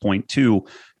makes this point too,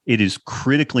 it is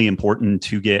critically important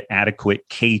to get adequate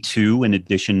K2 in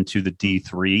addition to the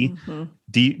D3.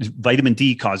 Vitamin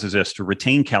D causes us to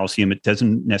retain calcium. It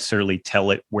doesn't necessarily tell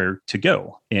it where to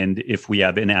go. And if we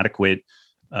have inadequate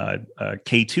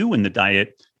K2 in the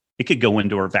diet, it could go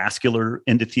into our vascular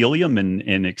endothelium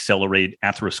and accelerate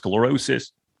atherosclerosis.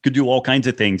 Could do all kinds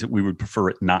of things that we would prefer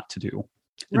it not to do.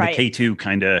 And the K2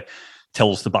 kind of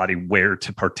tells the body where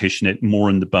to partition it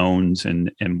more in the bones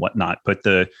and whatnot. But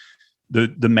the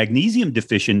magnesium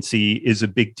deficiency is a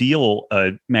big deal.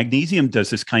 Magnesium does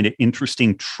this kind of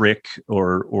interesting trick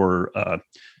or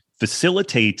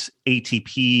facilitates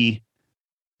ATP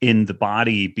in the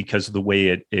body because of the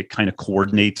way it kind of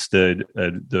coordinates the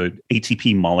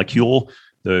ATP molecule.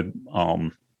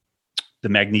 The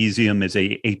magnesium is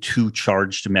a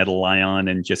 2-charged metal ion,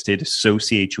 and just it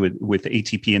associates with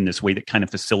ATP in this way that kind of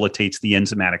facilitates the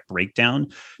enzymatic breakdown.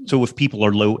 So if people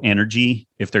are low energy,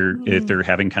 if they're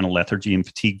having kind of lethargy and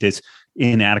fatigue, this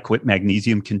inadequate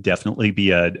magnesium can definitely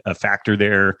be a factor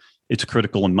there. It's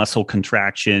critical in muscle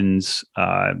contractions.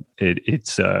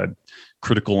 It's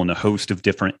critical in a host of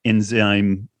different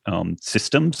enzyme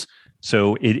systems.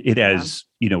 So it has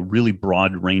really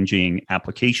broad ranging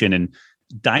application, and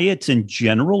diets in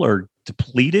general are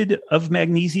depleted of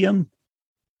magnesium.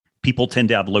 People tend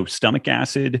to have low stomach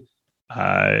acid.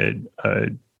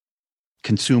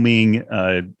 Consuming,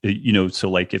 so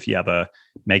like if you have a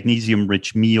magnesium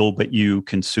rich meal, but you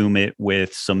consume it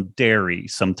with some dairy,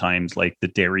 sometimes like the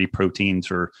dairy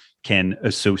proteins can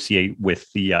associate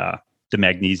with the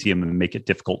magnesium and make it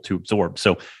difficult to absorb.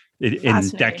 So and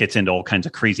that gets into all kinds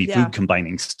of crazy food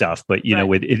combining stuff, but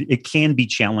it can be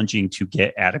challenging to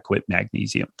get adequate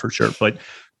magnesium for sure. But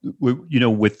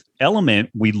with Element,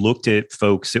 we looked at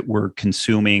folks that were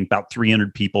consuming, about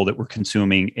 300 people that were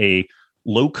consuming a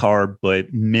low carb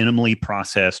but minimally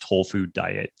processed whole food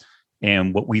diet.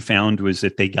 And what we found was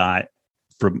that they got,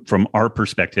 from our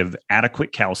perspective,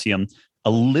 adequate calcium,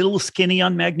 a little skinny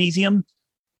on magnesium,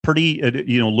 pretty, a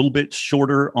little bit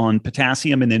shorter on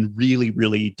potassium, and then really,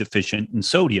 really deficient in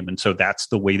sodium. And so that's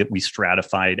the way that we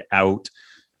stratified out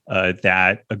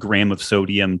that a gram of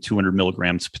sodium, 200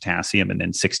 milligrams of potassium, and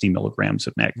then 60 milligrams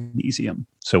of magnesium.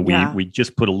 So we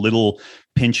just put a little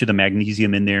pinch of the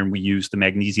magnesium in there, and we use the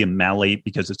magnesium malate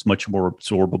because it's much more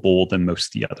absorbable than most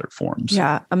of the other forms.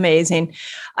 Yeah, amazing.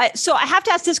 So I have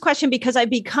to ask this question because I've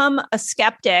become a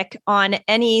skeptic on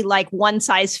any like one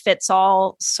size fits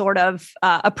all sort of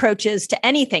approaches to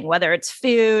anything, whether it's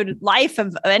food, life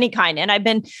of any kind. And I've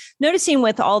been noticing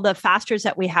with all the fasters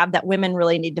that we have that women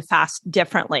really need to fast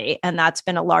differently. And that's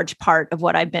been a large part of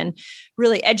what I've been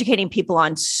really educating people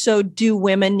on. So do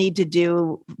women need to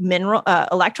do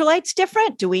electrolytes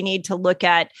different? Do we need to look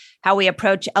at how we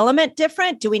approach element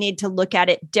different? Do we need to look at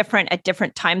it different at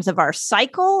different times of our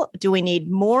cycle? Do we need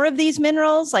more of these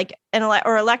minerals or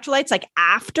electrolytes like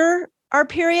after our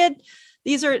period?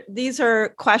 These are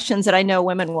questions that I know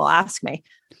women will ask me.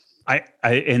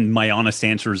 And my honest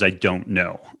answer is I don't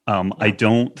know. I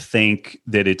don't think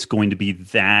that it's going to be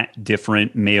that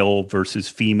different male versus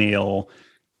female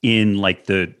in like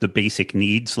the basic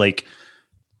needs. Like,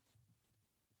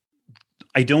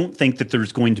 I don't think that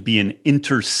there's going to be an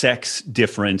intersex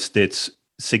difference that's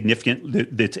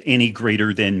significant, that's any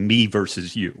greater than me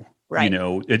versus you. Right.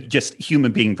 Just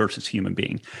human being versus human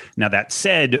being. Now, that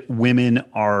said, women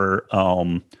are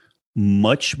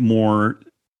much more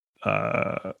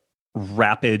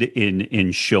rapid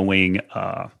in showing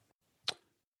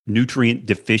nutrient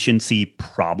deficiency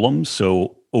problems.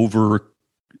 So over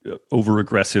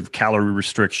aggressive calorie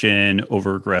restriction,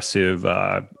 over aggressive,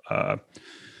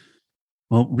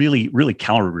 really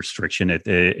calorie restriction at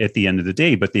the end of the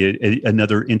day. But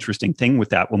another interesting thing with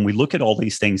that, when we look at all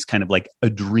these things, kind of like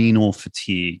adrenal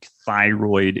fatigue,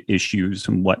 thyroid issues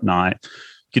and whatnot,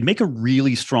 could make a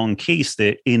really strong case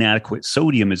that inadequate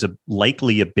sodium is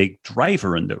likely a big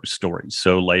driver in those stories.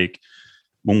 So like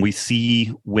when we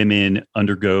see women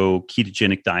undergo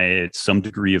ketogenic diets, some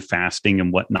degree of fasting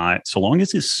and whatnot, so long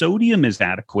as his sodium is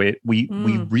adequate, we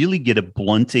really get a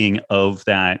blunting of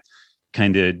that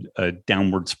kind of a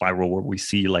downward spiral where we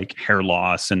see like hair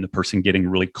loss and the person getting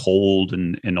really cold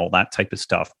and all that type of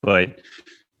stuff. But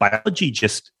biology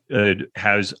just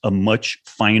has a much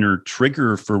finer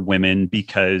trigger for women,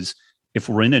 because if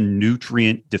we're in a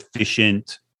nutrient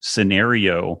deficient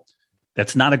scenario,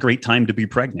 that's not a great time to be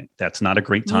pregnant. That's not a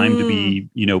great time to be,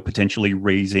 potentially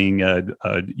raising,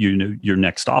 your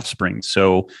next offspring.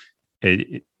 So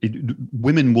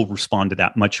women will respond to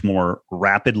that much more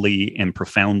rapidly and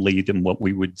profoundly than what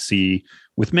we would see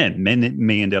with men. Men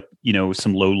may end up,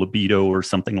 some low libido or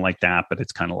something like that, but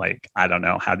it's kind of like, I don't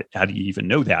know, how do you even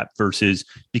know that, versus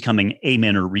becoming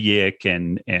amenorrheic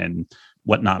and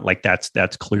whatnot. Like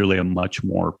that's clearly a much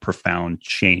more profound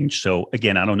change. So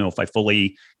again, I don't know if I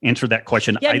fully answered that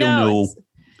question. I don't know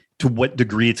to what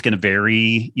degree it's going to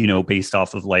vary, based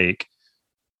off of like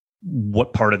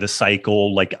what part of the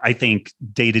cycle. Like, I think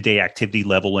day-to-day activity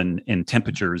level and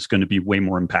temperature is going to be way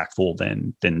more impactful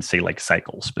than say like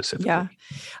cycle specifically. Yeah.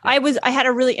 I had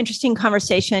a really interesting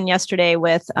conversation yesterday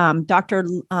with Dr.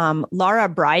 Laura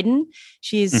Bryden.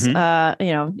 She's,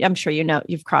 I'm sure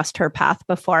you've crossed her path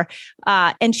before.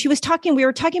 And we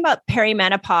were talking about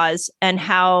perimenopauz and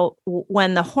how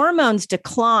when the hormones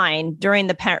decline during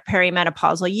the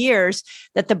perimenopausal years,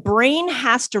 that the brain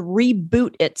has to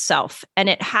reboot itself and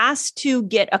it has to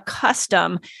get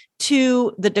accustomed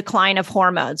to the decline of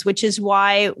hormones, which is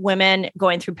why women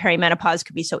going through perimenopause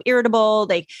could be so irritable.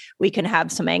 We can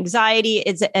have some anxiety.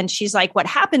 And she's like, what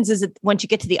happens is that once you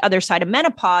get to the other side of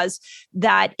menopause,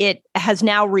 that it has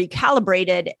now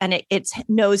recalibrated and it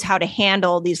knows how to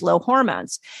handle these low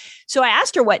hormones. So I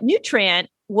asked her what nutrient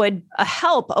would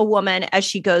help a woman as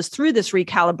she goes through this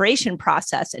recalibration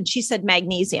process. And she said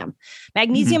magnesium.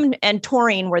 Magnesium and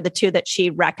taurine were the two that she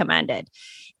recommended.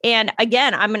 And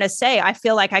again, I'm going to say, I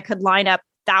feel like I could line up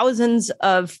thousands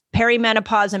of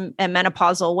perimenopause and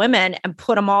menopausal women and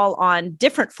put them all on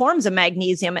different forms of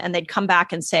magnesium, and they'd come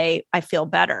back and say, I feel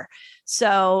better.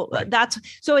 So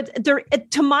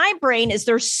to my brain, is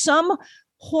there some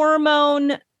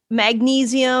hormone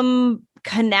magnesium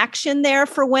connection there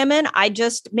for women?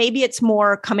 Maybe it's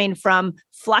more coming from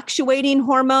fluctuating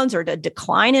hormones or the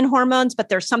decline in hormones, but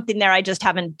there's something there. I just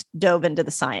haven't dove into the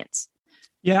science.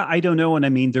 Yeah, I don't know. And I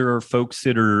mean, there are folks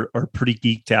that are pretty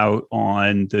geeked out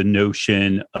on the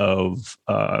notion of,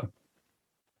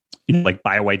 like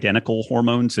bioidentical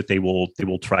hormones, that they will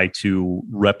try to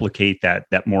replicate that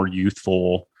more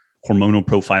youthful hormonal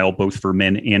profile, both for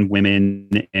men and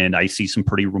women. And I see some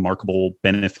pretty remarkable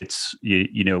benefits,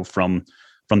 from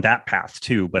that path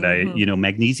too. But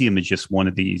magnesium is just one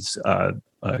of these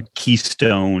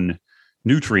keystone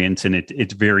nutrients, and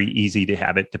it's very easy to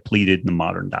have it depleted in the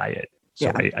modern diet. So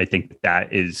yeah. I think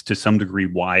that is to some degree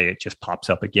why it just pops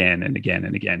up again and again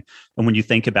and again. And when you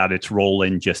think about its role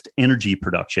in just energy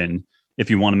production, if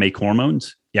you want to make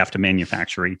hormones, you have to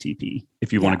manufacture ATP.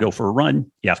 If you want to go for a run,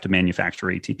 you have to manufacture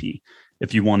ATP.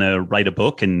 If you want to write a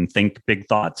book and think big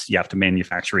thoughts, you have to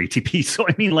manufacture ATP. So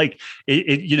I mean, like,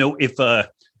 if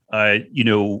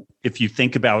you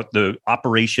think about the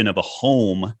operation of a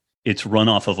home, it's run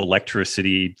off of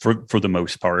electricity for the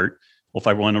most part. Well, if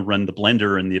I want to run the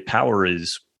blender and the power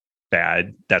is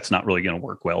bad, that's not really going to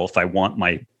work well. If I want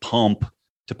my pump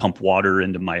to pump water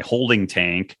into my holding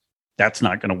tank, that's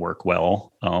not going to work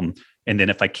well. And then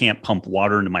if I can't pump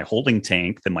water into my holding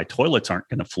tank, then my toilets aren't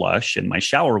going to flush and my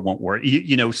shower won't work.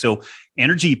 So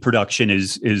energy production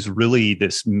is really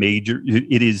this major.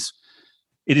 It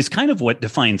is kind of what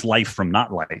defines life from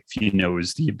not life.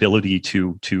 Is the ability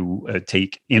to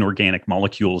take inorganic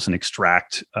molecules and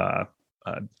extract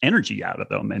energy out of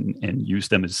them and use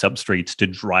them as substrates to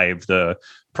drive the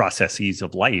processes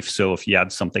of life. So if you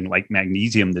have something like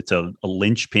magnesium that's a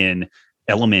linchpin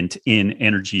element in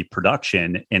energy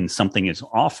production and something is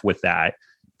off with that,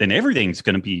 then everything's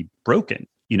going to be broken.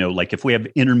 Like if we have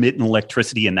intermittent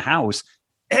electricity in the house,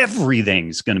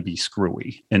 everything's going to be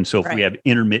screwy. And so if we have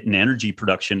intermittent energy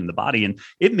production in the body, and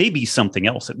it may be something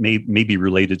else, it may be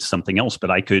related to something else, but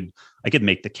I could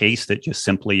make the case that just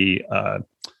simply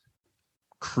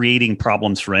creating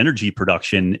problems for energy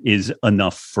production is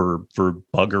enough for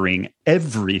buggering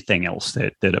everything else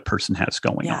that a person has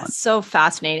going on. So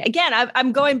fascinating. Again,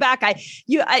 I'm going back.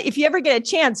 If you ever get a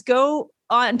chance, go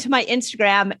onto my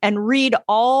Instagram and read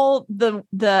all the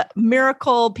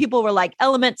miracle. People were like,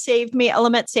 element saved me.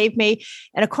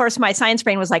 And of course, my science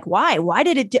brain was like, why? Why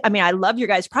did it do? I mean, I love your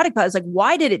guys' product, but I was like,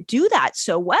 why did it do that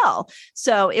so well?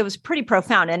 So it was pretty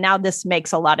profound. And now this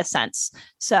makes a lot of sense.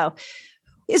 So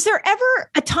is there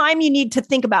ever a time you need to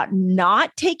think about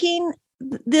not taking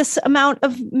this amount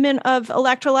of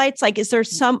electrolytes? Like, is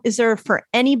there for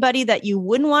anybody that you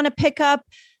wouldn't want to pick up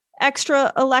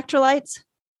extra electrolytes?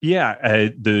 Yeah.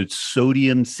 The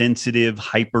sodium sensitive,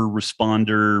 hyper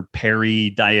responder,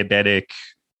 peri-diabetic,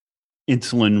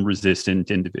 insulin resistant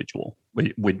individual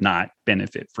would not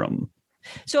benefit from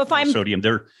sodium.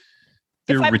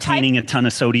 They're retaining a ton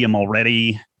of sodium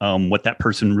already. What that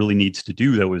person really needs to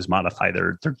do, though, is modify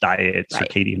their diet,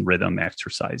 circadian rhythm,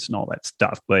 exercise, and all that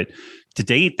stuff. But to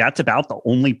date, that's about the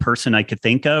only person I could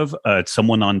think of.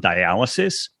 Someone on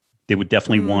dialysis, they would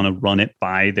definitely want to run it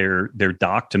by their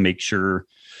doc to make sure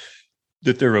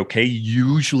that they're okay.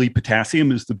 Usually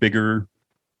potassium is the bigger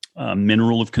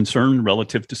mineral of concern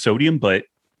relative to sodium, but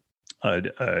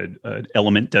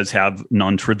element does have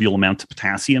non-trivial amounts of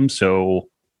potassium. So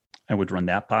I would run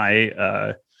that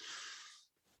by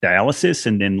dialysis.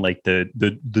 And then like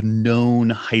the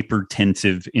known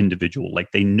hypertensive individual,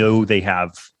 like they know they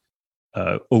have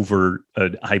over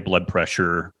high blood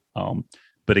pressure.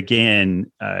 But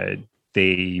again,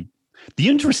 the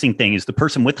interesting thing is the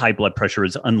person with high blood pressure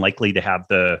is unlikely to have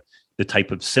the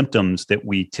type of symptoms that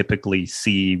we typically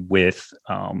see with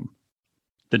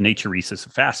the natriuresis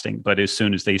of fasting. But as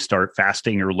soon as they start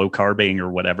fasting or low carbing or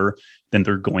whatever, then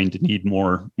they're going to need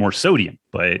more sodium.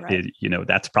 But right.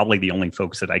 That's probably the only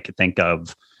folks that I could think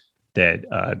of that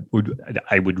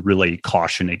I would really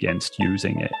caution against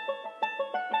using it.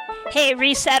 Hey,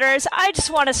 Resetters, I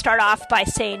just want to start off by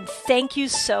saying thank you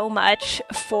so much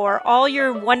for all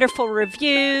your wonderful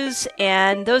reviews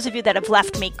and those of you that have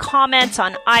left me comments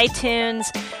on iTunes.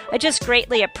 I just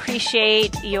greatly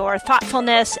appreciate your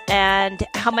thoughtfulness and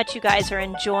how much you guys are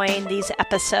enjoying these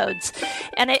episodes.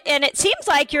 And it seems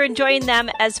like you're enjoying them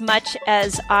as much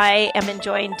as I am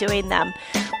enjoying doing them.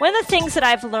 One of the things that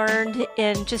I've learned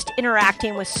in just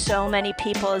interacting with so many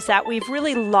people is that we've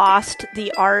really lost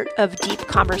the art of deep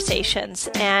conversations.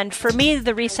 And for me,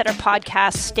 the Resetter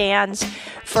podcast stands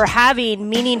for having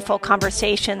meaningful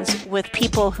conversations with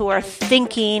people who are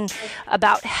thinking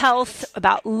about health,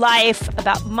 about life,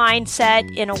 about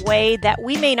mindset in a way that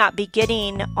we may not be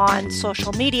getting on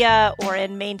social media or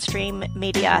in mainstream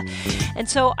media. And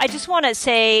so I just want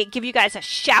to give you guys a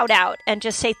shout out and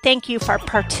just say thank you for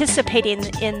participating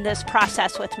in this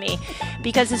process with me.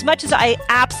 Because as much as I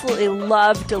absolutely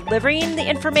love delivering the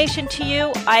information to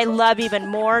you, I love even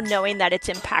more knowing that it's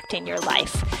impacting your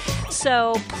life.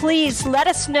 So please let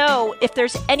us know if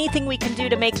there's anything we can do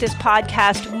to make this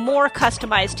podcast more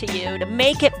customized to you, to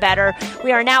make it better.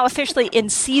 We are now officially in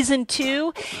season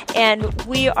 2, and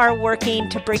we are working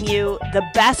to bring you the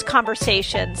best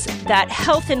conversations that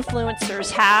health influencers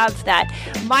have, that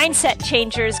mindset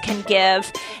changers can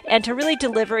give, and to really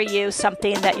deliver you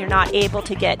something that you're not able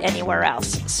to get anywhere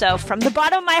else. So from the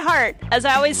bottom of my heart, as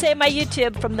I always say in my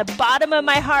YouTube, from the bottom of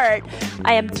my heart,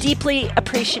 I am deeply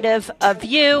appreciative of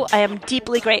you. I am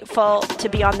deeply grateful to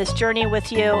be on this journey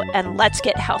with you, and let's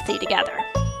get healthy together.